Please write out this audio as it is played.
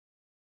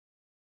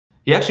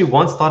He actually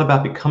once thought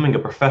about becoming a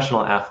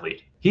professional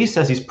athlete. He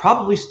says he's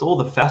probably still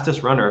the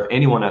fastest runner of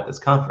anyone at this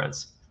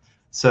conference.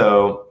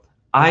 So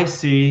I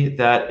see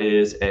that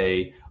is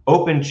a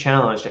open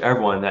challenge to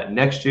everyone that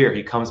next year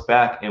he comes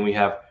back and we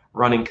have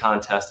running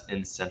contest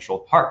in Central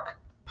Park.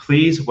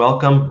 Please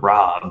welcome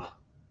Rob.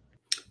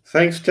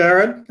 Thanks,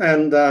 Jared,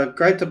 and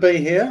great to be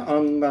here.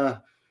 I'm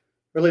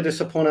really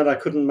disappointed I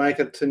couldn't make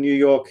it to New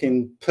York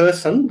in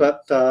person,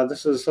 but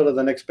this is sort of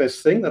the next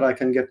best thing, that I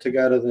can get to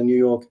go to the New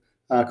York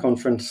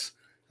conference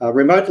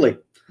remotely.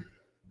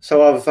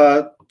 So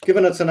I've,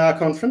 given it's an R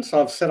conference,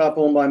 I've set up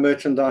all my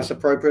merchandise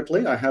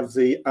appropriately. I have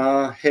the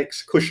R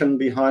Hex cushion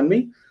behind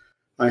me.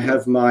 I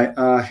have my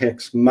R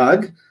Hex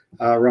mug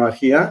right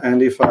here.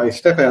 And if I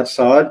step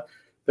outside,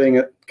 being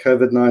at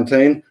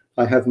COVID-19,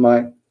 I have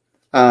my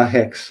R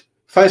Hex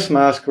face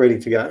mask ready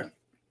to go.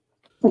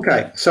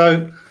 Okay,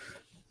 so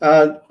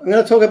I'm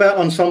going to talk about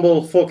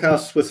Ensemble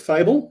Forecasts with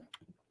Fable.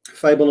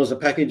 Fable is a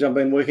package I've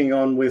been working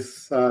on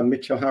with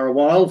Mitch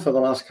O'Hara-Wild for the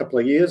last couple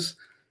of years,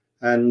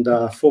 and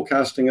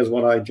forecasting is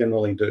what I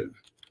generally do.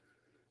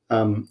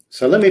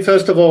 So let me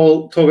first of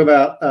all talk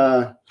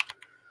about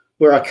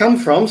where I come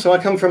from. So I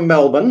come from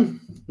Melbourne,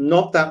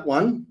 not that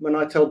one. When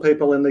I tell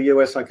people in the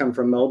US I come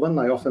from Melbourne,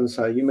 they often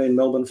say, "You mean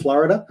Melbourne,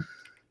 Florida?"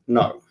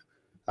 No,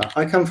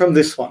 I come from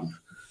this one.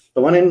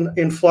 The one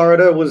in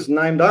Florida was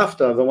named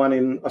after the one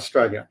in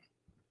Australia.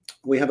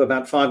 We have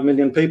about 5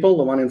 million people.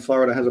 The one in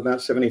Florida has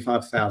about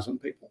 75,000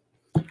 people.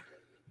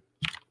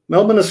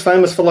 Melbourne is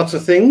famous for lots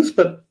of things,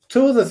 but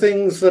two of the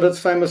things that it's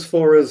famous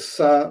for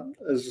is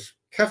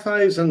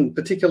cafes and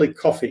particularly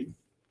coffee.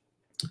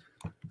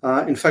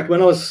 In fact,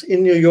 when I was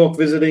in New York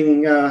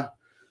visiting the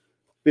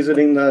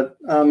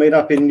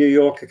meetup in New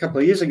York a couple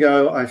of years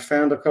ago, I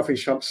found a coffee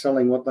shop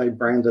selling what they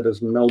branded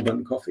as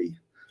Melbourne coffee.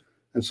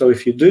 And so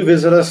if you do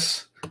visit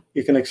us,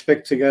 you can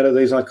expect to go to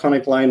these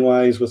iconic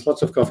laneways with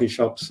lots of coffee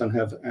shops and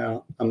have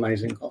our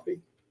amazing coffee.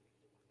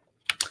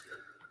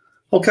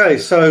 Okay,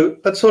 so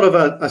that's sort of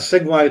a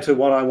segue to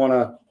what I want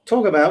to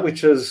talk about,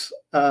 which is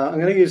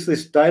I'm going to use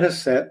this data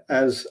set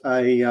as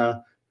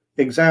a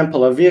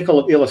example, a vehicle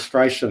of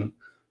illustration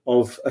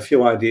of a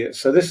few ideas.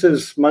 So this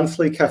is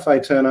monthly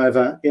cafe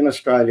turnover in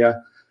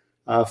Australia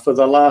for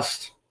the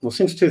last, well,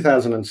 since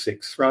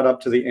 2006, right up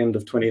to the end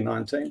of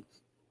 2019.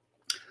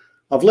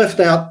 I've left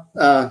out,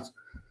 I'm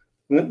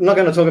not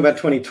going to talk about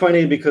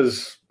 2020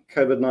 because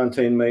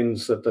COVID-19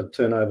 means that the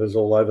turnover is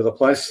all over the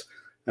place.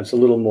 It's a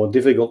little more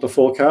difficult to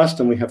forecast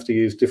and we have to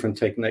use different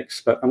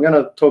techniques. But I'm going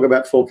to talk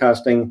about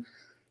forecasting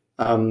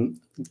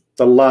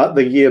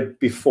the year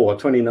before,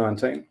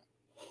 2019.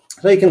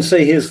 So you can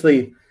see here's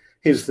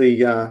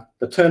the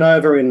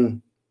turnover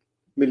in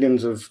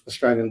millions of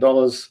Australian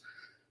dollars.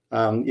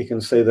 You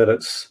can see that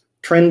it's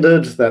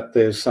trended, that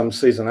there's some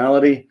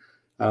seasonality.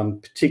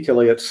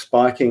 Particularly it's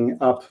spiking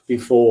up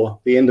before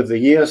the end of the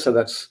year, so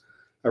that's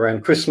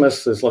around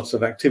Christmas. There's lots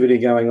of activity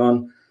going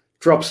on,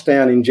 drops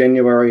down in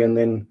January, and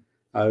then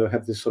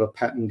have this sort of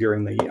pattern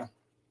during the year.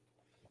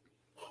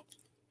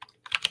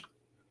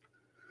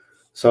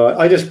 So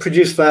I just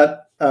produced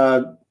that,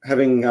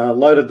 having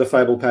loaded the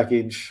Fable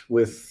package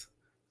with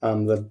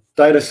the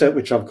data set,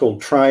 which I've called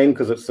train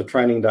because it's the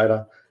training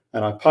data,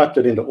 and I piped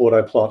it into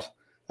autoplot,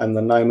 and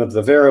the name of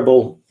the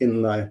variable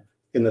in the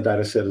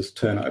data set is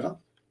turnover.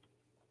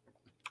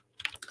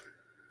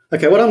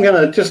 Okay, what I'm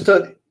going to just,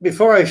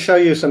 before I show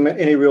you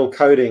any real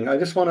coding, I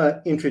just want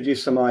to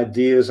introduce some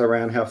ideas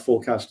around how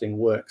forecasting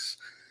works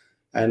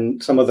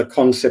and some of the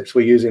concepts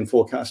we use in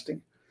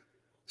forecasting.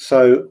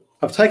 So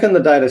I've taken the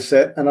data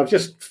set and I've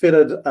just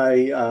fitted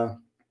a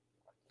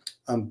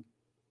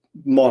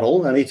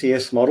model, an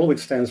ETS model, which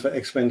stands for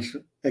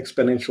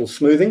exponential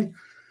smoothing,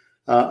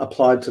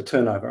 applied to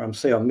turnover.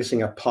 I'm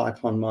missing a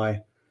pipe on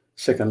my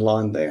second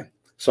line there.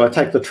 So I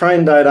take the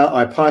train data,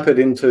 I pipe it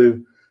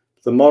into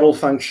the model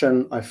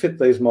function, I fit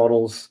these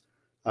models,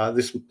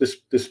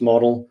 this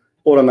model,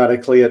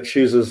 automatically it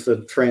chooses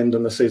the trend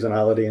and the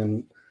seasonality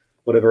and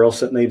whatever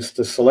else it needs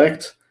to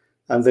select.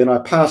 And then I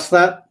pass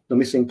that, the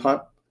missing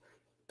pipe,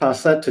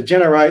 pass that to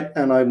generate,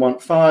 and I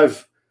want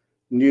 5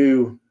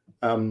 new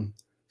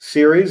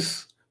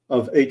series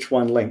of each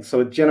one length.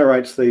 So it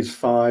generates these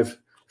 5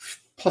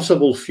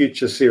 possible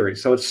future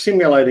series. So it's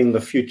simulating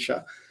the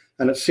future,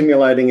 and it's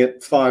simulating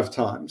it 5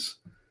 times.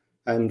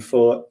 And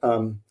for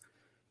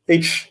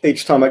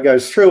each time it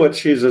goes through, it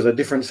chooses a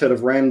different set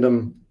of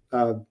random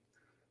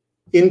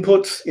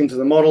inputs into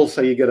the model,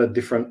 so you get a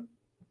different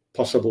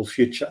possible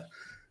future.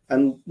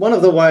 And one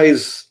of the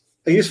ways,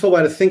 a useful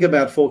way to think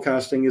about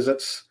forecasting is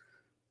it's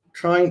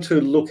trying to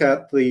look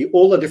at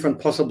all the different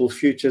possible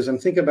futures and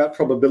think about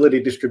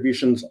probability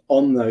distributions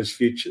on those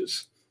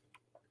futures.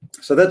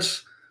 So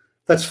that's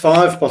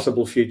 5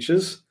 possible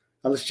futures.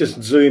 Now let's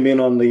just zoom in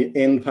on the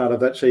end part of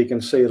that so you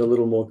can see it a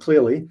little more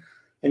clearly.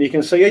 And you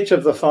can see each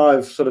of the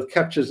 5 sort of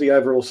captures the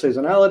overall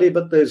seasonality,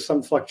 but there's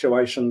some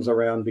fluctuations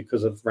around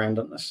because of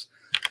randomness.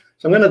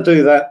 So I'm going to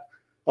do that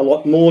a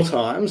lot more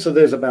times. So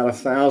there's about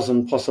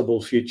 1,000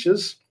 possible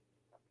futures.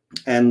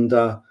 And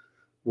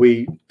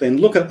we then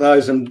look at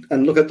those and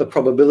look at the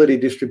probability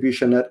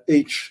distribution at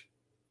each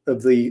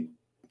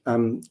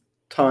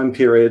time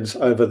periods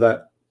over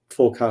that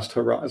forecast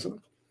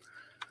horizon.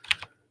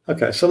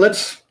 Okay, so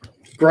let's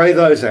grey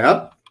those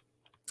out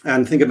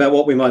and think about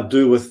what we might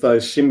do with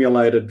those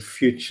simulated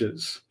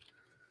futures.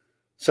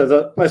 So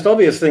the most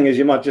obvious thing is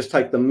you might just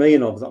take the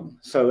mean of them.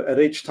 So at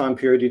each time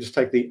period, you just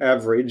take the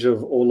average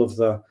of all of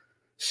the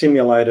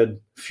simulated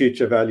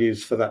future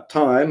values for that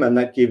time, and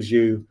that gives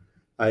you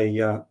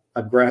a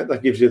graph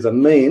that gives you the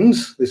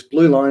means, this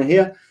blue line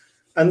here.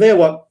 And they're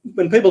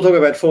when people talk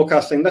about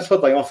forecasting, that's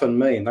what they often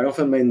mean. They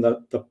often mean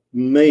the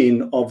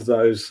mean of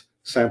those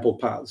sample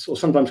paths, or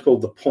sometimes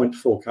called the point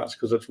forecast,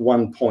 because it's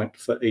 1 point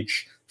for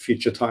each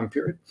future time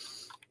period.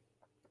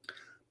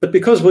 But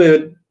because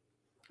we're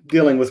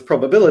dealing with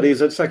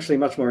probabilities, it's actually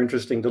much more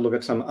interesting to look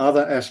at some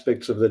other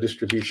aspects of the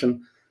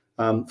distribution.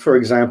 For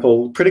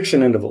example,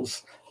 prediction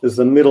intervals is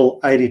the middle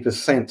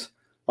 80%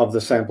 of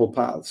the sample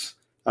paths,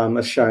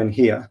 as shown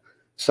here.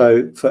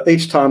 So for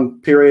each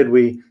time period,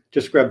 we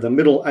just grab the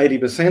middle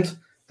 80%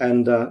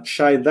 and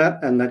shade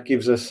that, and that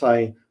gives us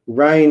a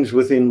range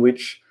within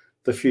which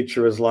the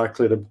future is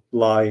likely to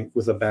lie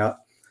with about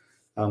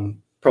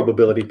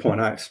probability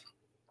 0.8.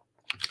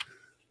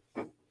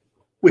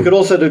 We could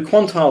also do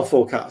quantile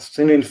forecasts,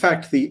 and in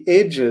fact, the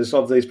edges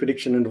of these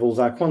prediction intervals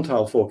are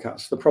quantile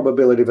forecasts. The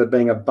probability of it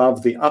being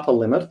above the upper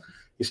limit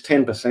is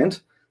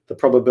 10%. The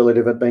probability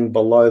of it being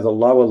below the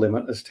lower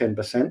limit is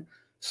 10%.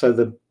 So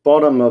the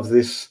bottom of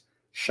this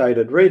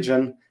shaded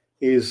region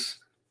is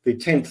the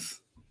 10th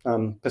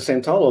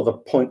percentile, or the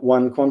 0.1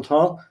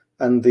 quantile,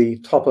 and the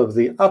top of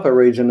the upper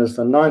region is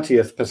the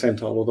 90th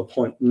percentile, or the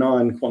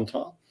 0.9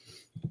 quantile.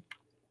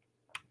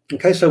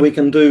 Okay, so we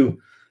can do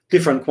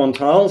different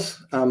quantiles.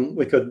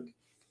 We could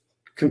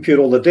compute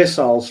all the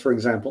deciles, for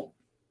example.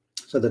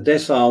 So the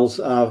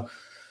deciles are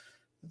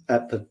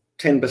at the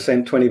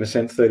 10%, 20%,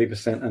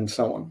 30%, and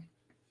so on.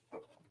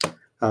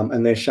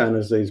 And they're shown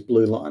as these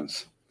blue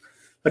lines.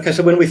 Okay,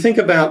 so when we think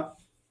about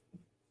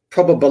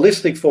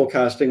probabilistic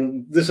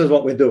forecasting, this is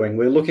what we're doing.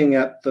 We're looking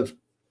at the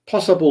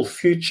possible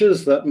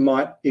futures that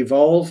might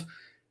evolve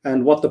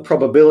and what the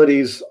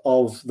probabilities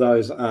of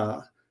those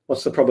are.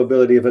 What's the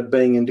probability of it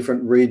being in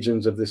different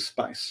regions of this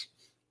space?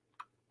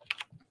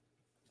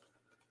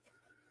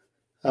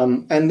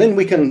 And then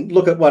we can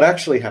look at what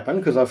actually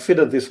happened, because I've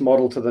fitted this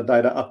model to the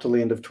data up to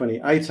the end of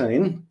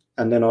 2018,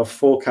 and then I've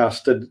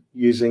forecasted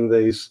using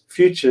these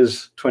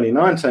futures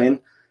 2019.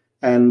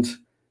 And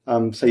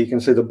so you can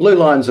see the blue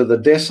lines are the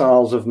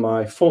deciles of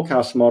my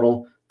forecast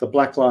model. The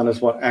black line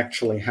is what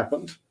actually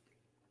happened.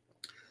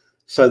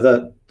 So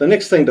the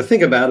next thing to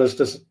think about is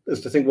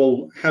to think,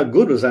 well, how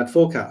good was that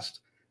forecast?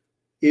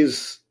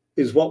 Is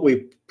what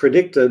we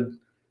predicted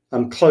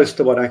close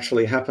to what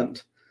actually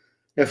happened?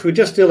 Now, if we're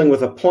just dealing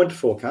with a point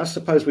forecast,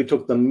 suppose we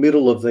took the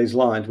middle of these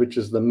lines, which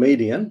is the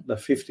median, the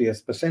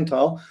 50th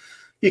percentile,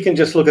 you can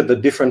just look at the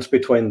difference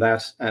between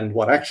that and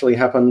what actually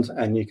happened,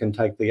 and you can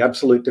take the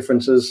absolute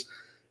differences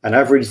and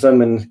average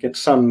them and get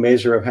some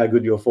measure of how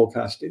good your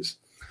forecast is.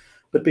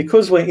 But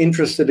because we're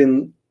interested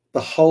in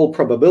the whole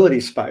probability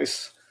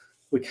space,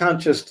 we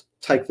can't just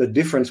take the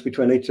difference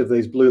between each of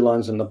these blue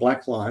lines and the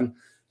black line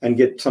and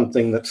get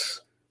something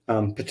that's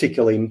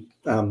particularly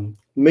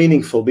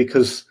meaningful,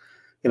 because,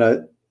 you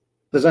know,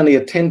 there's only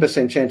a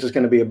 10% chance it's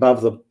going to be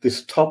above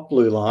this top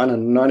blue line,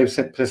 and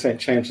 90%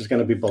 chance is going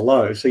to be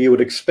below. So you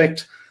would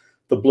expect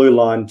the blue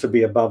line to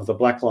be above the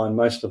black line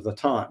most of the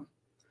time.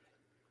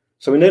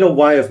 So we need a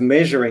way of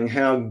measuring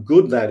how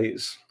good that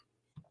is.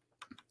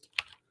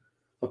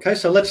 Okay,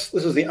 so this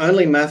is the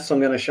only maths I'm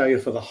going to show you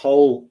for the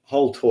whole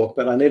talk,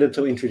 but I needed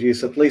to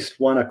introduce at least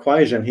one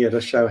equation here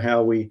to show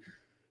how we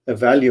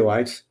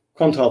evaluate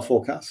quantile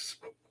forecasts.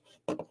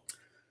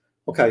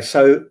 Okay,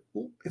 so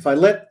if I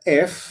let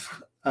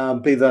F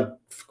be the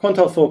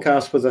quantile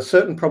forecast with a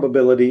certain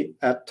probability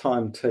at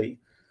time t.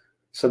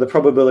 So the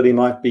probability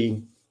might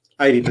be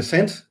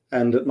 80%,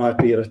 and it might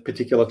be at a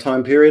particular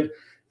time period,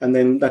 and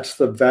then that's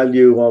the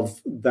value of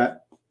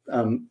that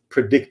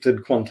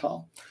predicted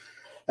quantile.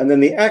 And then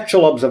the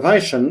actual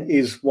observation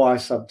is y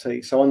sub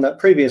t. So on that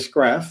previous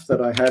graph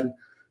that I had,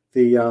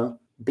 the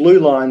blue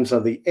lines are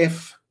the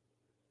f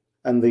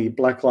and the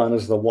black line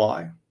is the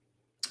y.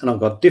 And I've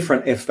got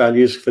different f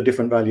values for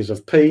different values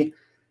of p,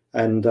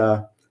 and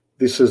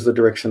this is the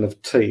direction of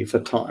t for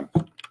time.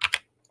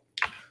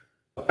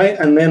 Okay,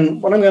 and then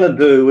what I'm going to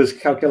do is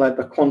calculate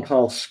the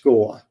quantile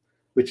score,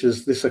 which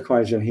is this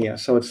equation here.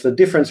 So it's the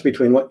difference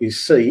between what you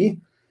see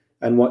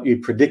and what you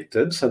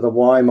predicted. So the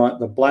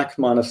black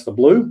minus the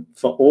blue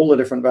for all the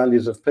different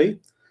values of p.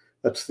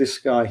 That's this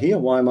guy here,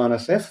 y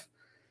minus f.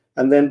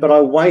 And then, but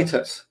I weight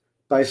it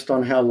based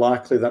on how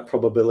likely that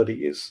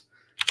probability is.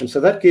 And so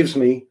that gives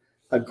me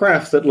a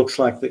graph that looks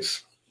like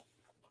this.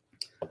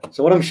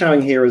 So what I'm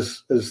showing here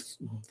is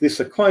this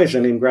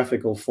equation in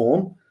graphical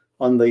form.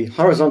 On the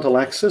horizontal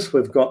axis,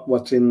 we've got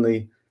what's in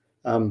the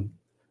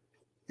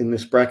in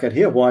this bracket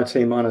here,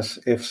 yt minus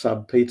f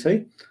sub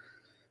pt.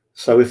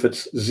 So if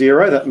it's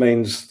 0, that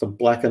means the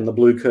black and the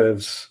blue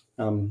curves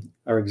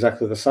are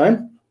exactly the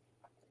same.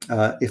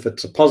 If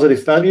it's a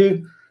positive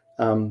value,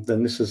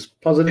 then this is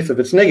positive. If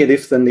it's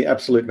negative, then the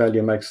absolute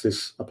value makes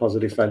this a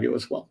positive value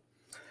as well.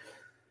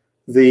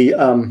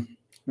 The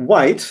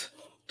weight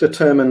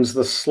determines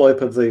the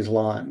slope of these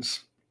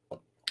lines.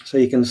 So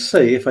you can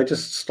see, if I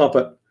just stop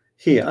it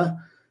here,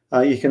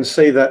 you can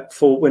see that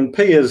for when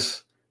P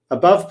is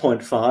above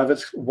 0.5,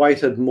 it's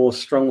weighted more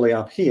strongly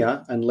up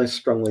here and less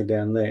strongly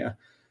down there.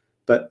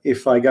 But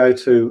if I go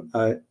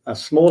to a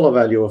smaller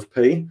value of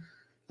P,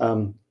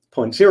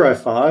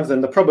 0.05,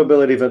 then the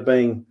probability of it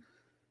being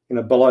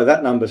below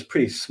that number is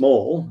pretty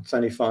small. It's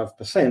only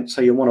 5%.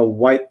 So you want to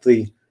weight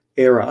the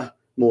error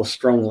more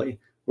strongly.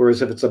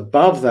 Whereas if it's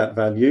above that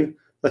value,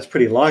 that's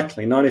pretty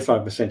likely,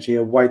 95%. So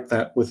you weight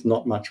that with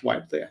not much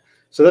weight there.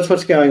 So that's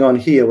what's going on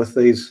here with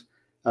these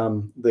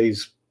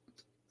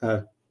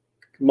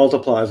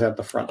multipliers out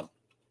the front.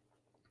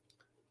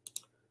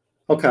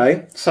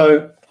 Okay,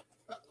 so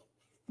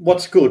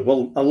what's good?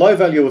 Well, a low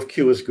value of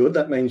Q is good.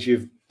 That means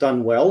you've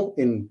done well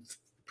in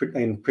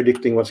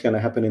predicting what's going to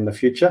happen in the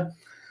future.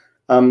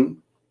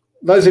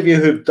 Those of you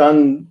who've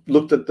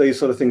looked at these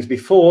sort of things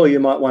before, you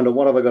might wonder,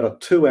 what have I got a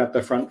 2 out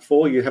the front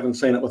for? You haven't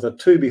seen it with a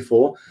 2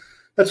 before.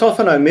 That's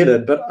often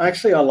omitted, but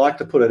actually I like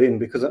to put it in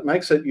because it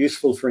makes it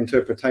useful for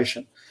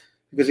interpretation.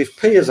 Because if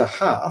P is a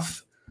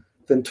half,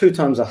 then 2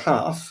 times a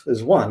half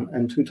is 1,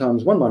 and 2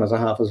 times 1 minus a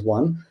half is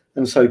 1.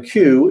 And so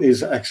Q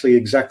is actually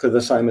exactly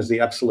the same as the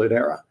absolute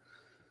error.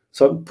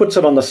 So it puts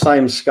it on the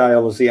same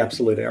scale as the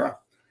absolute error,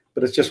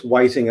 but it's just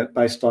weighting it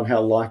based on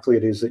how likely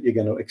it is that you're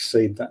going to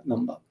exceed that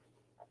number.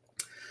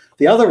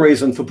 The other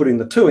reason for putting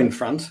the 2 in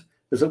front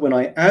is that when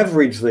I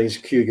average these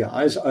Q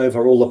guys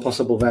over all the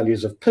possible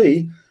values of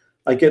P,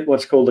 I get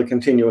what's called a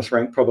continuous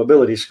rank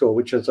probability score,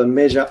 which is a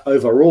measure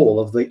overall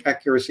of the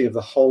accuracy of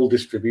the whole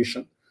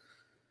distribution.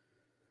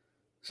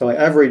 So I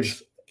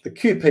average the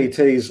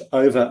QPTs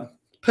over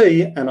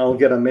P, and I'll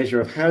get a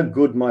measure of how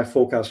good my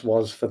forecast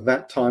was for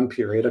that time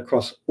period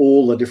across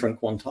all the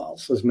different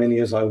quantiles, as many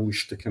as I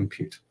wish to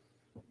compute.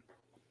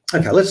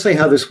 Okay, let's see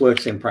how this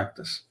works in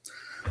practice.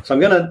 So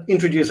I'm going to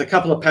introduce a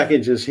couple of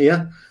packages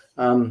here.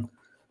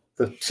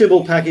 The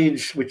Sybil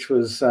package, which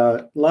was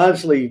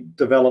largely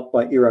developed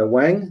by Iro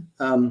Wang,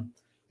 and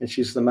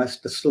she's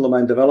still the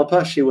main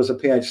developer. She was a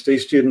PhD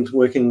student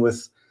working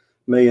with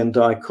me and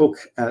Di Cook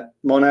at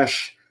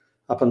Monash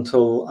up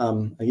until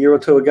a year or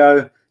 2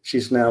 ago.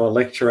 She's now a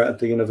lecturer at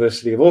the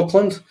University of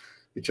Auckland,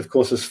 which of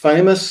course is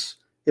famous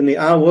in the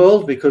R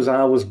world because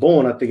R was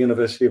born at the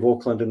University of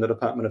Auckland in the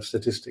Department of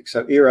Statistics.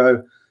 So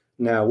Iro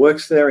now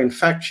works there. In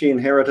fact, she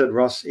inherited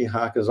Ross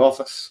Ihaka's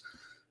office.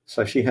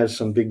 So she has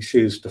some big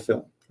shoes to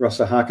fill. Ross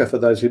Ihaka, for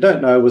those who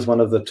don't know, was one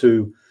of the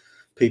 2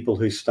 people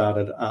who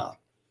started R.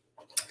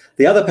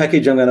 The other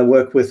package I'm going to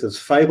work with is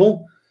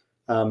Fable,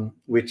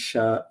 which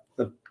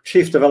the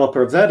chief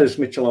developer of that is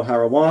Mitchell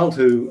O'Hara-Wild,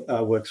 who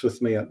works with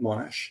me at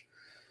Monash.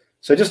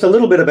 So just a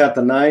little bit about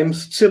the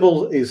names.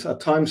 Sybil is a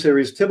time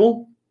series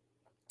Tibble,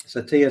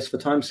 so TS for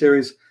time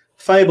series.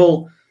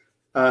 Fable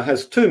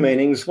has 2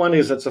 meanings. One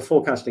is it's a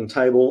forecasting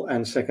table,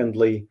 and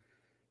secondly,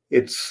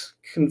 it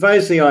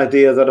conveys the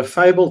idea that a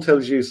fable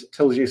tells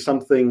you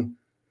something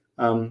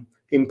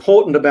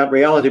important about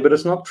reality, but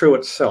it's not true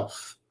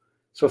itself.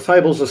 So a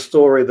fable's a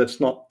story that's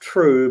not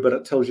true, but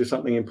it tells you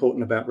something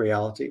important about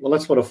reality. Well,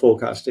 that's what a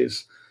forecast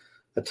is.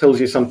 It tells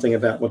you something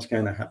about what's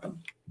going to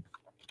happen.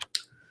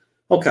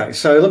 Okay,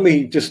 so let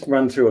me just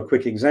run through a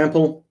quick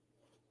example.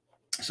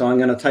 So I'm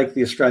going to take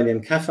the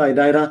Australian Cafe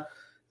data.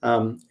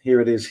 Here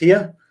it is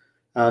here.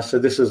 So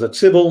this is a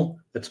Sybil.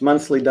 It's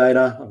monthly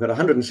data. I've got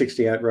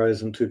 168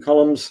 rows and 2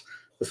 columns.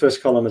 The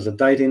first column is a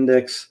date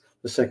index.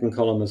 The second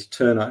column is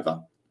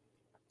turnover.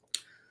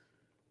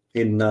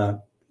 Is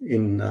that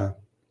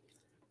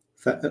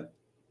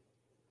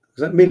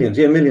millions?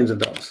 Yeah, millions of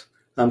dollars.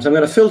 So I'm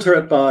going to filter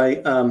it by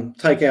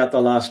take out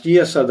the last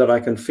year so that I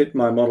can fit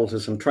my model to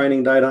some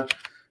training data.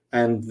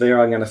 And there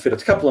I'm going to fit a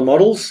couple of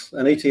models,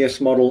 an ETS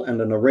model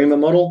and an ARIMA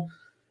model.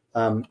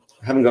 I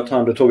haven't got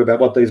time to talk about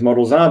what these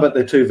models are, but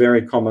they're 2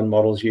 very common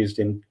models used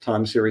in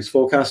time series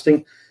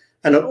forecasting.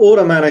 And it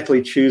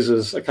automatically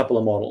chooses a couple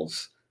of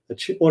models.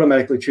 It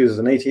automatically chooses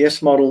an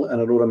ETS model,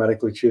 and it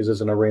automatically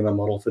chooses an ARIMA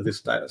model for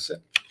this data set.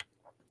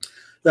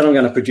 Then I'm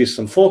going to produce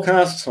some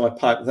forecasts. So I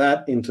pipe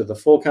that into the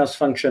forecast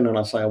function, and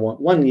I say I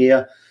want 1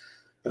 year.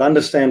 It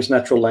understands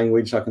natural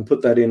language. I can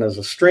put that in as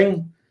a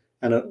string,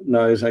 and it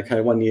knows,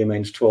 okay, 1 year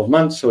means 12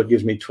 months. So it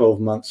gives me 12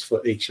 months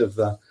for each of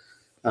the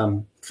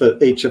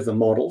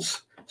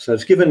models. So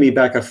it's given me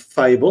back a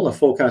fable, a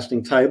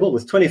forecasting table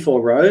with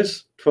 24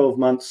 rows, 12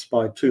 months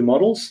by 2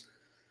 models.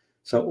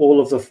 So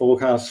all of the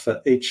forecasts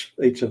for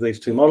each of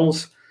these 2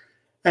 models.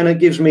 And it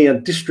gives me a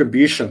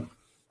distribution.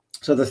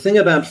 So the thing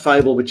about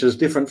Fable, which is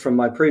different from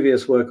my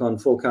previous work on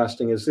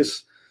forecasting, is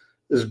this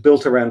is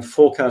built around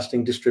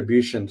forecasting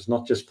distributions,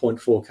 not just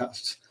point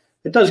forecasts.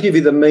 It does give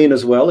you the mean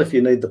as well if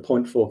you need the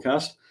point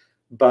forecast,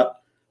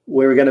 but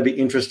we're going to be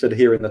interested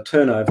here in the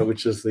turnover,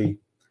 which is the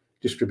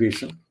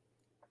distribution.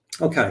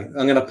 Okay,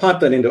 I'm going to pipe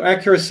that into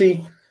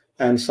accuracy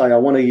and say I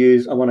want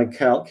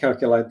to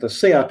calculate the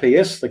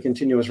CRPS, the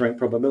continuous rank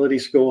probability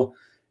score,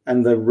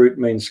 and the root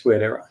mean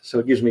squared error. So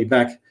it gives me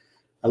back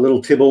a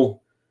little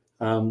tibble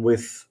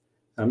with,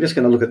 I'm just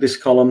going to look at this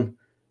column,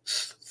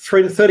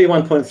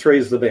 31.3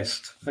 is the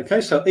best.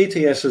 Okay, so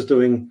ETS is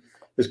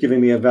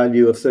giving me a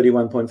value of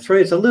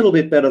 31.3. It's a little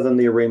bit better than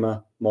the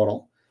ARIMA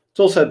model. It's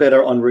also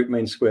better on root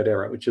mean squared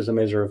error, which is a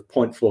measure of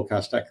point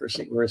forecast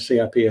accuracy, whereas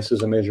CRPS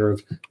is a measure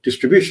of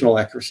distributional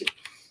accuracy.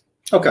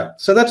 Okay,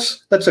 so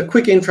that's a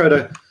quick intro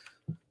to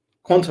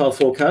quantile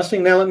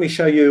forecasting. Now let me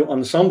show you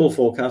ensemble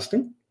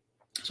forecasting.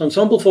 So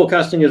ensemble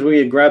forecasting is where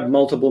you grab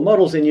multiple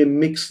models and you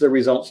mix the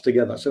results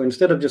together. So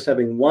instead of just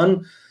having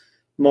one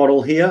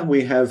model here,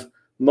 we have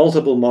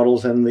multiple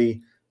models and the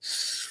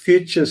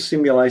future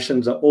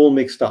simulations are all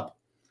mixed up.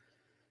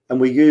 And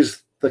we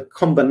use the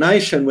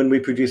combination when we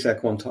produce our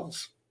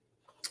quantiles.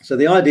 So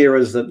the idea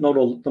is that not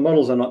all the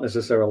models are not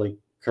necessarily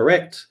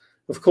correct.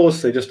 Of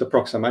course, they're just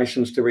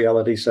approximations to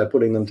reality. So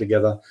putting them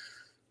together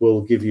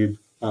will give you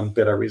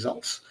better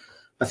results.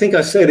 I think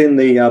I said in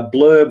the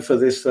blurb for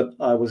this that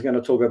I was going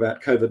to talk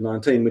about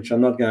COVID-19, which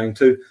I'm not going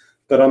to,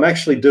 but I'm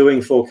actually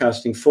doing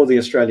forecasting for the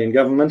Australian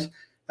government.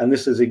 And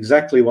this is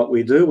exactly what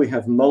we do. We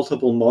have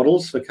multiple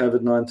models for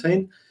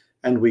COVID-19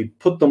 and we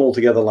put them all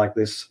together like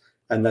this.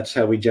 And that's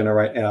how we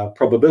generate our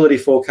probability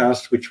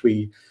forecast, which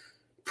we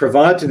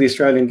provide to the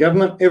Australian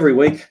government every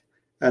week,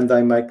 and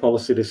they make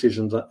policy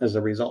decisions as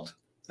a result.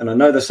 And I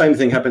know the same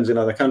thing happens in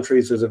other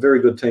countries. There's a very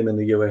good team in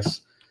the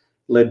US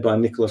led by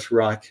Nicholas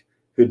Reich,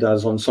 who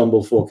does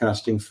ensemble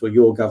forecasting for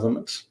your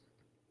governments.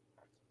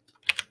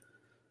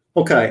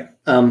 Okay,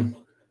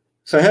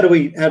 so how do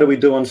we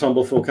do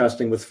ensemble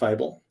forecasting with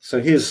fable? So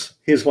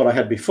here's what I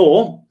had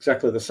before,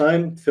 exactly the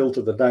same.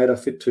 Filter the data,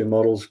 fit two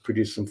models,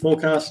 produce some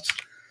forecasts.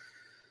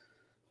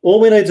 All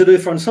we need to do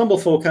for ensemble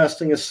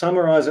forecasting is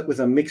summarize it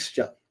with a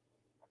mixture.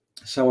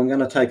 So I'm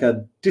going to take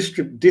a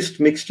dist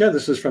mixture.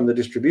 This is from the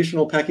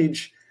distributional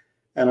package.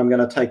 And I'm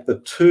going to take the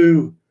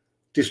two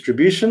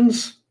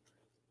distributions,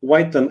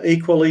 weight them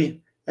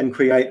equally, and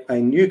create a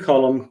new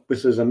column,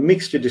 which is a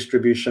mixture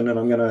distribution. And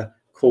I'm going to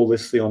call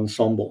this the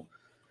ensemble.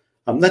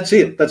 That's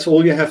it. That's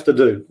all you have to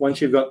do. Once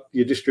you've got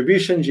your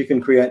distributions, you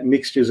can create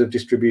mixtures of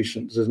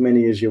distributions, as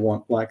many as you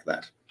want like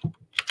that.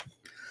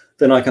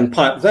 Then I can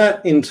pipe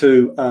that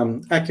into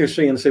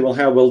accuracy and see, well,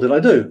 how well did I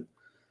do?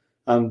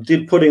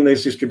 Did putting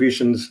these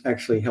distributions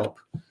actually help?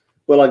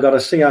 Well, I got a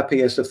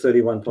CRPS of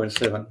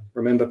 31.7.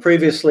 Remember,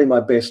 previously my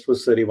best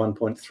was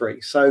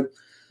 31.3. So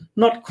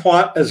not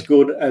quite as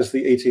good as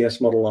the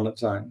ETS model on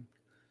its own.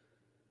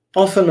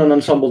 Often an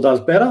ensemble does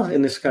better.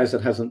 In this case,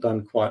 it hasn't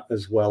done quite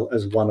as well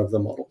as one of the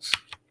models.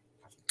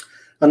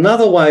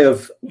 Another way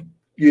of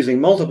using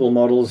multiple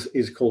models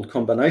is called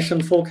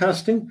combination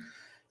forecasting.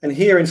 And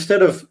here,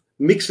 instead of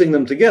mixing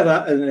them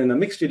together and in a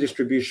mixture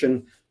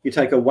distribution, you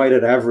take a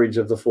weighted average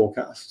of the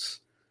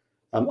forecasts.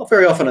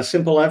 Very often a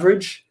simple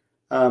average,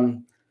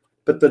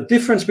 but the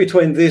difference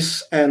between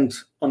this and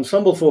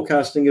ensemble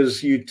forecasting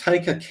is you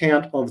take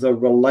account of the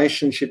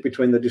relationship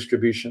between the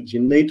distributions.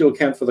 You need to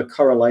account for the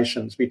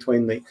correlations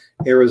between the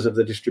errors of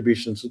the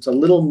distributions. It's a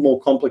little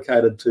more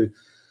complicated to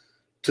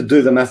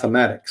do the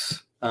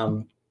mathematics.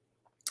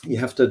 You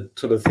have to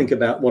sort of think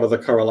about what are the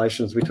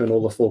correlations between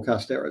all the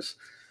forecast errors.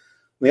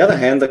 On the other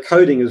hand, the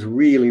coding is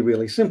really,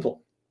 really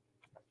simple.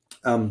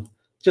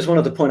 Just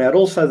wanted to point out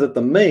also that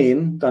the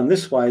mean done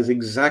this way is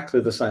exactly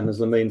the same as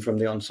the mean from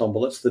the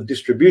ensemble. It's the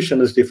distribution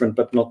is different,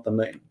 but not the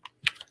mean.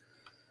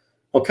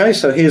 Okay,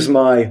 so here's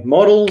my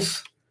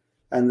models,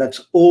 and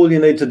that's all you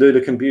need to do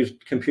to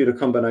compute a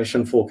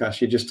combination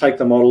forecast. You just take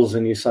the models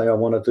and you say, I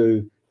want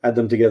to add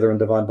them together and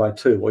divide by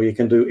 2, or you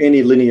can do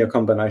any linear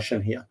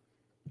combination here.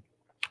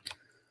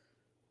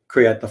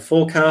 Create the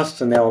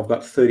forecasts, and now I've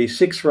got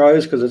 36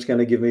 rows because it's going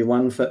to give me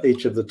one for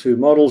each of the two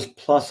models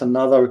plus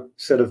another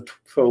set of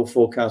 12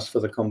 forecasts for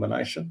the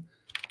combination.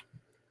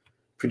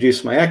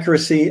 Produce my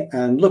accuracy,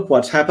 and look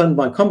what's happened.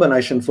 My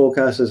combination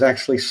forecast is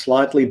actually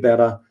slightly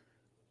better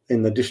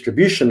in the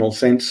distributional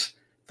sense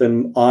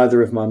than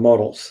either of my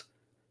models.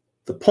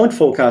 The point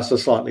forecasts are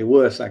slightly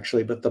worse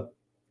actually, but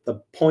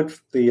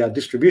the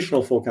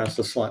distributional forecasts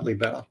are slightly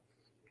better.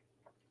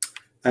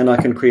 And I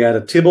can create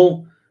a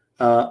tibble.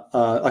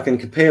 I can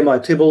compare my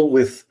tibble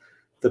with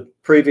the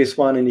previous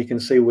one, and you can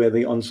see where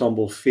the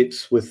ensemble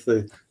fits with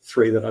the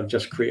 3 that I've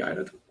just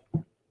created.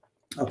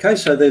 Okay,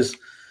 so there's.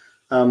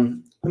 Let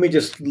me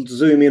just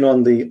zoom in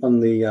on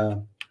the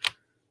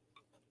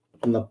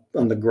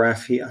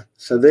graph here.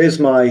 So there's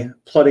my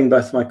plotting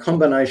both my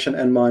combination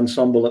and my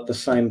ensemble at the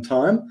same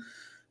time.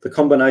 The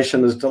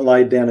combination is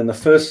laid down in the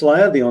first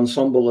layer. The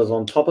ensemble is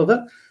on top of it,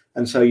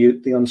 and so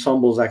the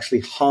ensemble is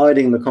actually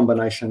hiding the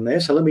combination there.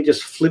 So let me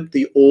just flip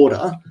the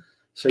order.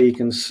 So you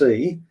can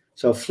see,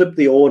 so I've flipped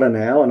the order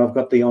now, and I've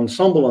got the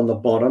ensemble on the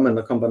bottom and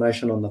the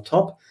combination on the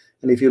top.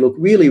 And if you look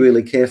really,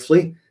 really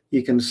carefully,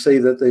 you can see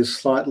that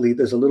there's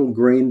a little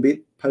green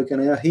bit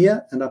poking out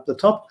here and up the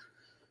top,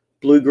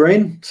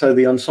 blue-green. So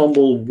the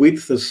ensemble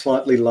width is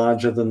slightly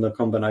larger than the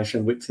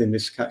combination width in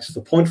this case.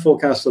 The point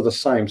forecasts are the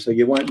same, so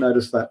you won't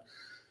notice that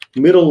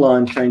middle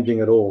line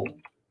changing at all.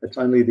 It's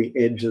only the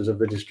edges of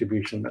the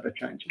distribution that are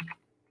changing.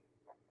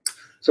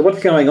 So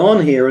what's going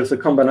on here is the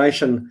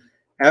combination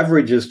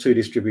averages two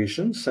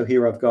distributions. So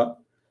here I've got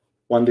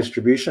one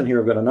distribution, here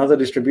I've got another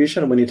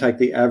distribution, and when you take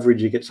the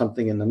average, you get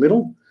something in the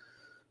middle.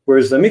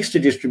 Whereas the mixture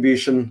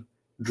distribution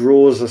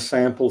draws a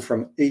sample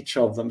from each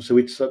of them, so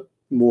it's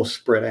more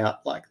spread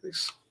out like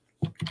this.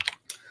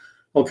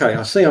 Okay,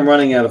 I see I'm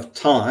running out of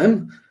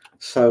time,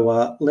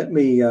 so let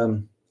me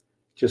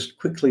just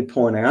quickly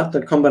point out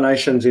that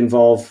combinations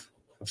involve,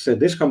 I've said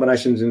this,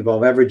 combinations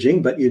involve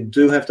averaging, but you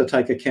do have to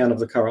take account of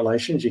the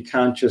correlations. You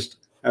can't just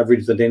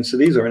average the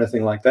densities or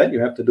anything like that. You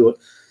have to do it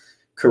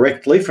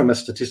correctly from a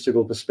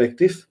statistical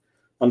perspective.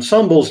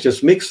 Ensembles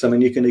just mix them,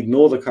 and you can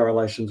ignore the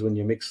correlations when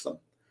you mix them.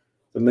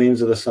 The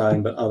means are the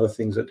same, but other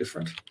things are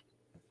different.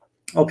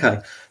 Okay,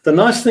 the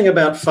nice thing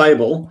about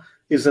fable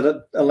is that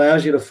it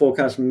allows you to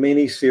forecast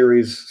many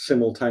series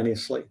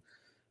simultaneously.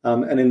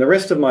 And in the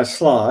rest of my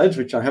slides,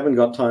 which I haven't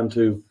got time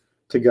to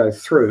go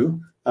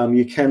through,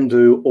 you can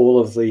do all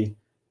of the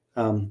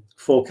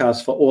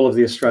forecasts for all of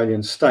the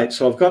Australian states.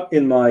 So I've got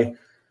in my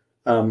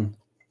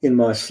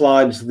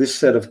slides this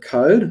set of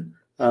code.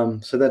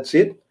 So that's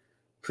it,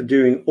 for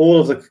doing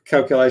all of the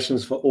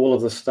calculations for all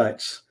of the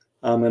states.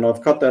 And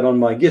I've got that on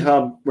my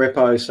GitHub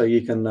repo, so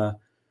you can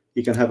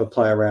have a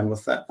play around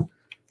with that.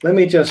 Let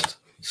me just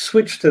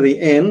switch to the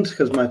end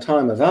because my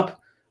time is up.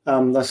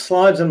 The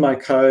slides and my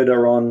code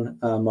are on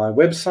my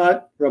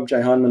website,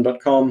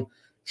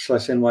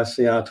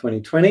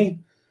 robjhyndman.com/NYCR2020.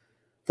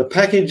 The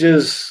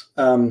packages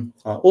are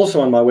also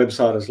on my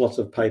website. There's lots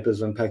of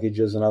papers and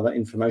packages and other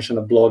information,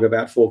 a blog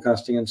about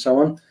forecasting and so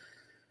on.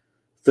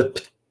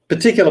 The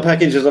particular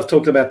packages I've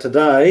talked about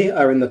today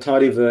are in the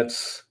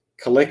tidyverts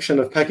collection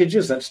of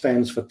packages. That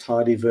stands for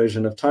Tidy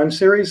Version of Time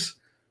Series.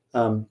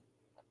 And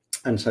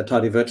so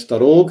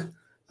tidyverts.org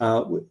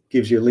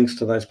gives you links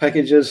to those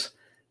packages.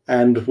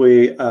 And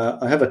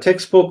I have a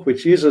textbook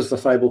which uses the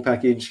Fable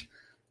package,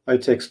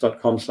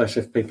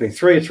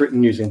 otext.com/FPP3. It's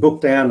written using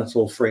Bookdown. It's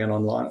all free and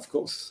online, of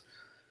course.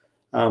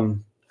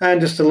 And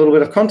just a little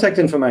bit of contact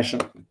information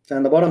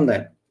down the bottom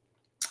there.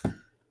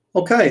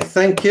 Okay,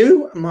 thank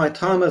you. My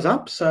time is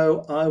up,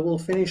 so I will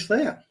finish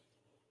there.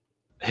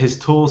 His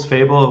tools,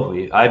 Fable,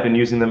 I've been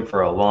using them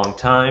for a long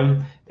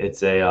time.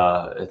 It's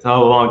not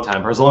a long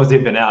time. For as long as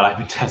they've been out, I've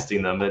been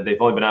testing them. They've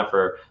only been out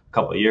for a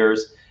couple of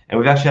years. And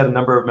we've actually had a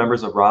number of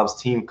members of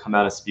Rob's team come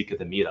out and speak at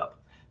the meetup.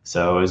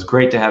 So it was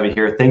great to have you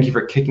here. Thank you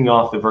for kicking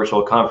off the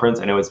virtual conference.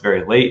 I know it's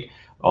very late,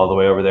 all the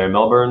way over there in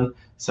Melbourne.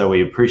 So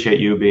we appreciate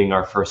you being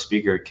our first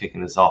speaker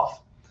kicking this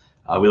off.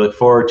 We look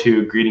forward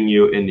to greeting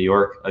you in New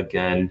York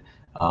again,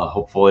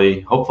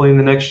 hopefully in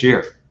the next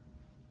year.